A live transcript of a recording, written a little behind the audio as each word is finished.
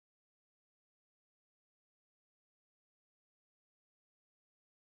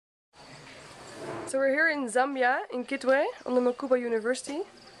So we're here in Zambia, in Kitwe, on the Mukuba University.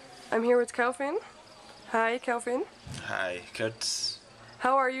 I'm here with Kelvin. Hi, Kelvin. Hi, Kurt.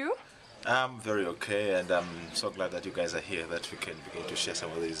 How are you? I'm very okay, and I'm so glad that you guys are here, that we can begin to share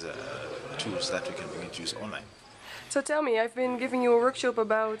some of these tools that we can begin to use online. So tell me, I've been giving you a workshop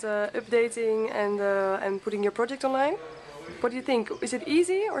about updating and putting your project online. What do you think? Is it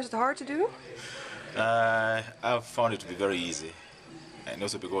easy or is it hard to do? I've found it to be very easy, and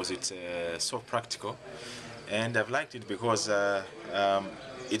also because it's so practical, and I've liked it because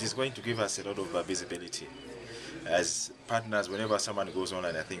it is going to give us a lot of visibility. As partners, whenever someone goes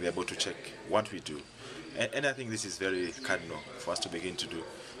online, I think they're able to check what we do. And I think this is very cardinal for us to begin to do,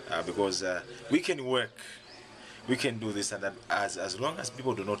 because we can work, we can do this, and that as long as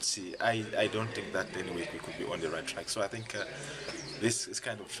people do not see, I don't think that anyway we could be on the right track. So I think this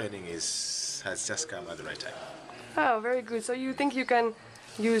kind of training has just come at the right time. Oh, very good. So you think you can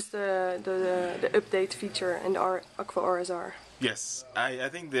use the update feature in our Akvo RSR? Yes, I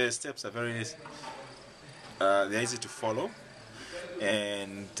think the steps are very they're easy to follow,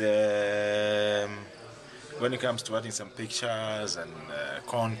 and when it comes to adding some pictures and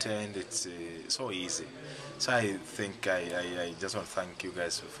content, it's so easy. So I think I just want to thank you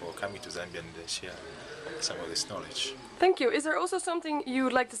guys for coming to Zambia and share some of this knowledge. Thank you. Is there also something you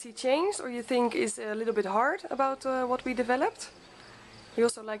would like to see changed or you think is a little bit hard about what we developed? We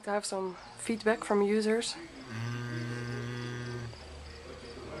also like to have some feedback from users.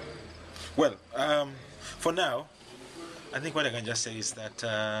 Well, for now, I think what I can just say is that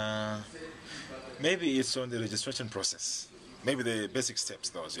maybe it's on the registration process. Maybe the basic steps,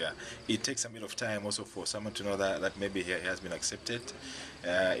 those, yeah. It takes a bit of time also for someone to know that maybe he has been accepted.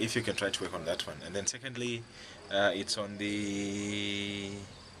 If you can try to work on that one. And then secondly, it's on the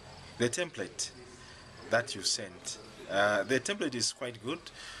template that you sent. The template is quite good,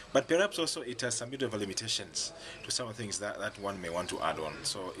 but perhaps also it has some bit of limitations to some things that one may want to add on.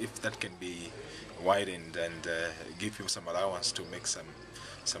 So if that can be widened and give you some allowance to make some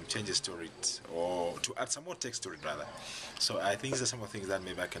changes to it, or to add some more text to it rather. So I think these are some of the things that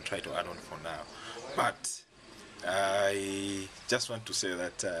maybe I can try to add on for now. But I just want to say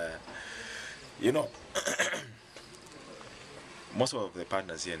that, you know, most of the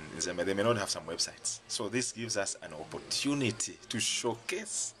partners here in Zambia, they may not have some websites. So this gives us an opportunity to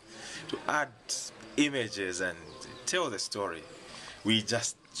showcase, to add images and tell the story. We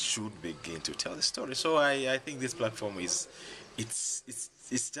just should begin to tell the story. So I think this platform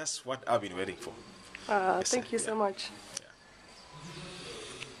it's just what I've been waiting for. Thank you so much.